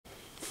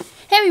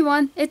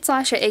everyone, it's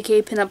Sasha,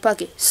 aka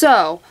PinupBucky.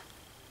 So,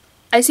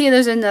 I see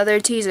there's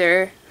another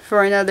teaser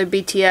for another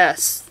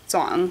BTS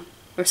song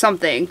or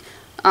something.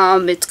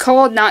 It's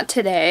called Not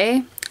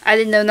Today. I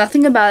didn't know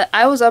nothing about it.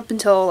 I was up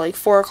until like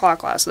 4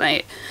 o'clock last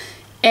night,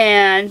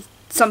 and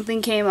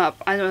something came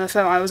up. I don't know if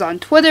I was on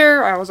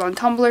Twitter or I was on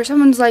Tumblr.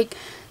 Someone's like,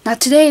 Not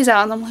Today is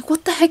out, and I'm like,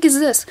 what the heck is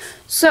this?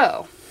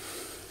 So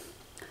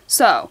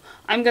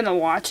I'm gonna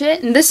watch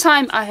it, and this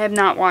time I have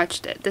not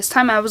watched it. This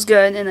time I was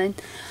good, and then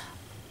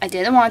I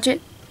didn't watch it.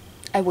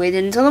 I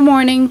waited until the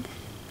morning,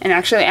 and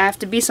actually I have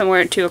to be somewhere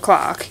at 2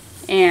 o'clock,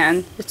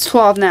 and it's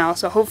 12 now,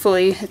 so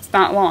hopefully it's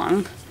not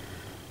long.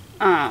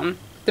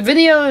 The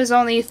video is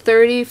only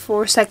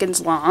 34 seconds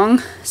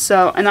long,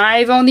 and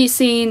I've only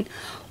seen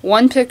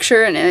one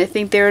picture, and I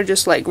think they were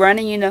just like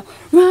running, you know,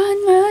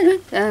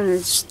 run, and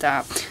it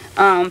stopped.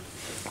 I'm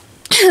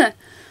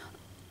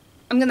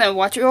gonna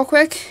watch it real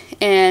quick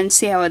and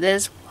see how it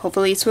is.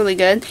 Hopefully it's really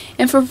good.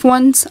 And for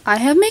once, I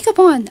have makeup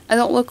on. I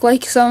don't look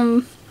like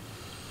some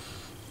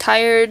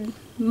tired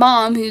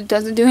mom who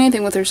doesn't do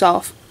anything with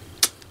herself.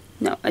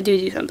 No, I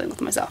do something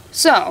with myself.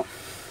 So,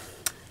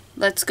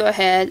 let's go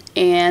ahead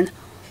and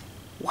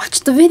watch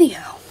the video.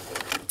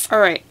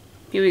 Alright,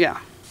 here we go.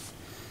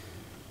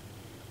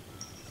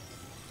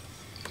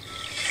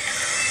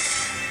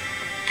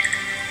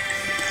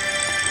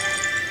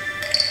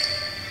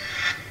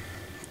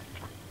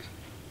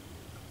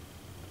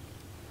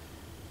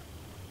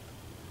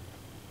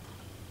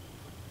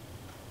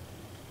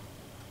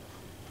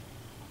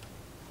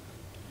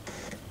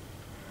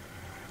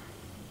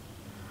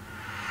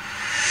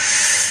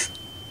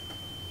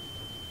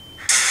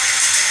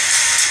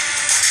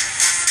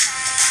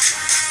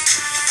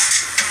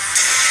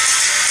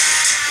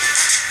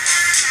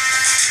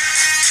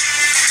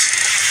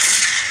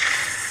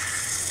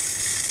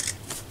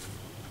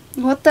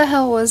 What the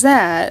hell was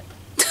that?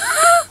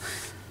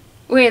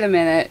 Wait a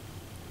minute.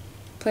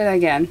 Play that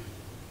again.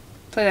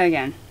 Play that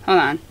again. Hold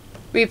on.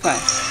 Replay.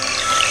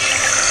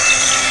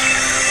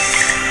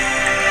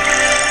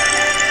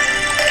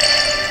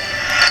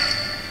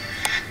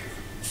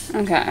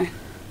 Okay.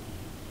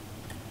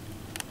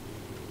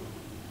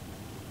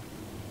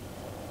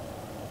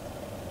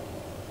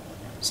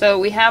 So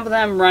we have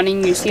them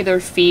running. You see their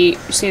feet.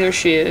 You see their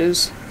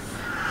shoes.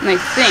 And I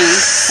think...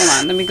 Hold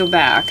on. Let me go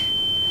back.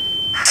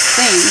 I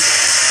think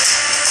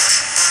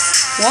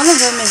one of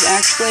them is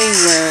actually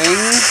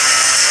wearing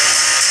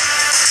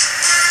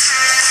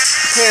a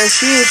pair of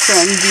shoes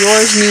from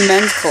Dior's new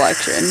men's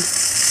collection.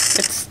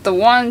 It's the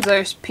ones that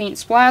are paint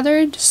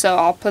splattered, so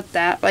I'll put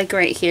that like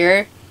right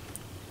here.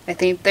 I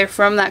think they're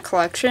from that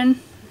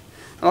collection.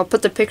 I'll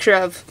put the picture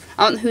of,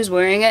 I don't know who's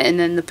wearing it, and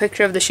then the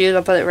picture of the shoes,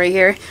 I'll put it right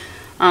here.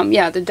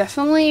 Yeah, they're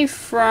definitely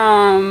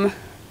from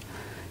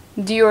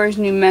Dior's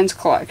new men's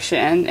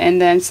collection, and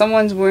then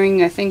someone's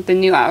wearing, I think, the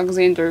new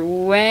Alexander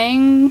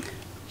Wang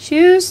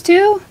shoes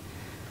too.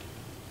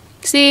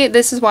 See,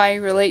 this is why I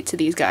relate to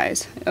these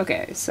guys.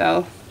 Okay,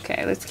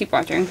 let's keep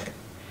watching.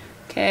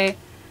 Okay,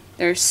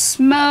 there's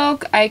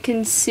smoke. I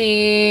can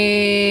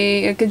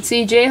see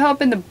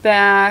J-Hope in the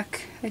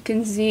back. I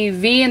can see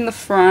V in the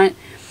front.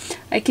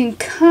 I can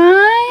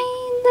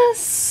kind of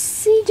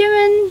see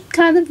Jimin,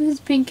 kind of his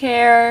pink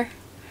hair.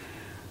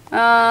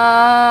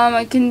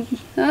 I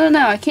don't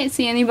know, I can't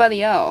see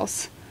anybody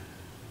else.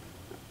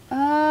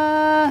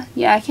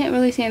 Yeah, I can't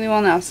really see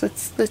anyone else.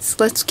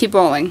 Let's keep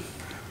rolling.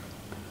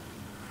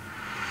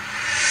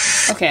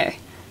 Okay.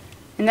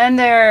 And then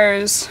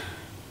there's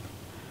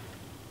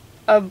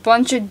a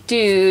bunch of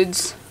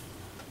dudes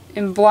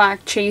in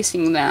black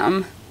chasing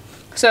them.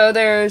 So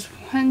there's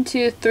 1,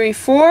 2, 3,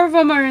 4 of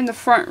them are in the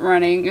front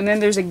running, and then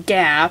there's a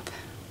gap.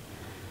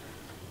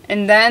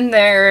 And then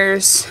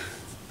there's...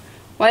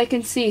 Well, I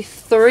can see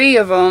 3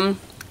 of them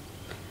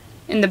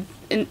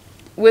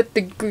with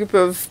the group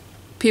of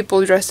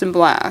people dressed in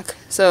black.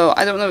 So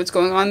I don't know what's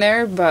going on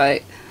there,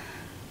 but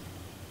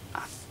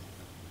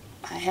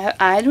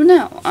I don't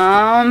know.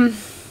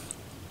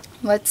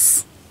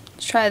 Let's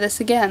try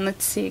this again.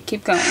 Let's see.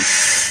 Keep going.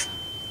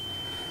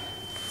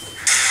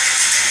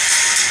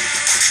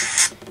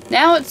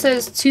 Now it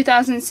says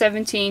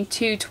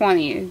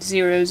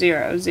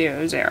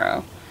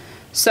 2017-2/20/0000.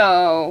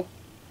 So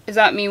does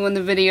that mean when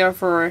the video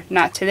for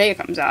Not Today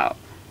comes out?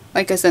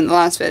 Like I said in the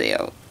last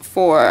video,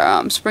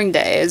 for Spring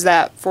Day, is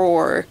that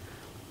for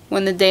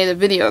when the day the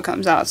video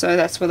comes out? So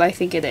that's what I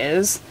think it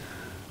is.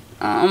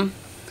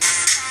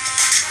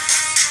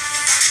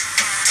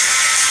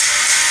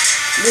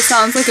 This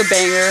sounds like a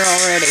banger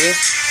already.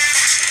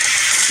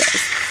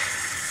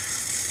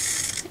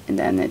 And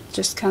then it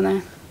just kind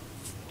of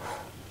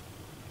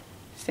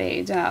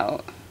fades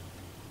out.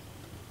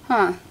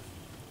 Huh.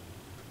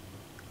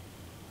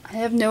 I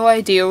have no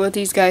idea what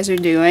these guys are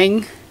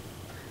doing.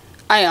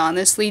 I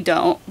honestly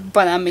don't,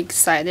 but I'm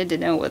excited to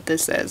know what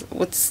this is.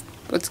 What's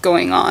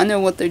going on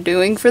and what they're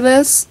doing for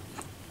this.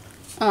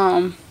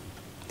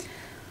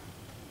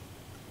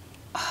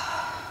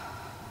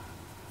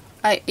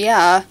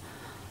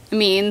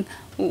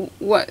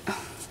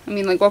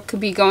 what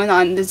could be going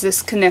on? Is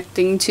this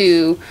connecting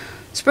to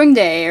Spring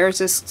Day, or is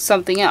this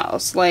something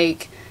else?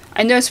 Like,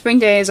 I know Spring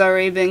Day has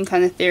already been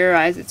kind of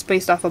theorized. It's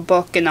based off a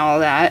book and all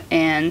that,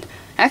 and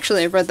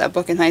actually I read that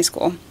book in high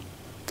school.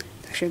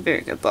 It's actually a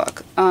very good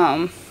book.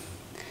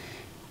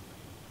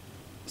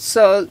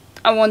 So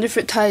I wonder if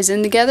it ties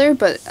in together,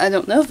 but I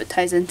don't know if it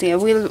ties in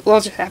together.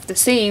 We'll just have to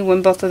see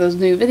when both of those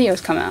new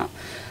videos come out.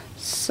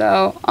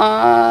 So,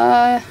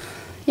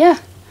 yeah.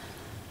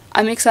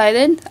 I'm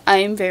excited.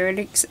 I'm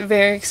very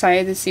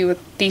excited to see what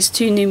these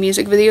 2 new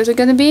music videos are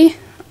going to be.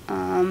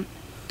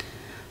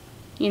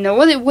 You know,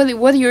 what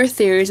are your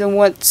theories, and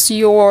what's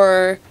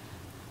your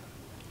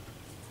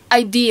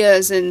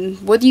ideas, and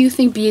what do you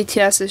think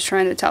BTS is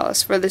trying to tell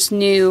us for this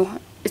new?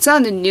 It's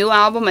not a new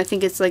album. I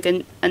think it's like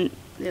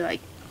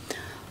like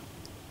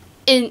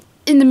in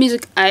the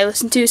music I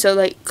listen to, so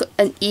like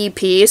an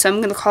EP. So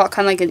I'm gonna call it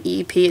kind of like an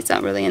EP. It's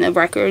not really in a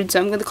record. So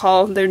I'm gonna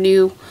call their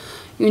new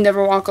 "You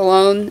Never Walk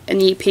Alone"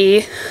 an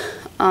EP.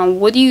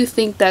 What do you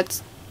think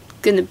that's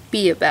gonna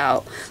be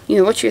about? You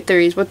know, what's your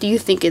theories? What do you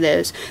think it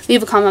is?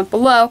 Leave a comment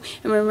below,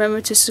 and remember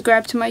to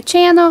subscribe to my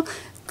channel.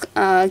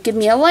 Give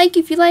me a like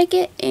if you like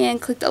it, and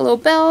click that little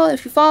bell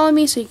if you follow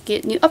me so you can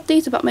get new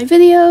updates about my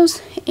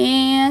videos.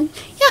 And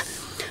yeah,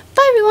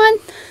 bye everyone.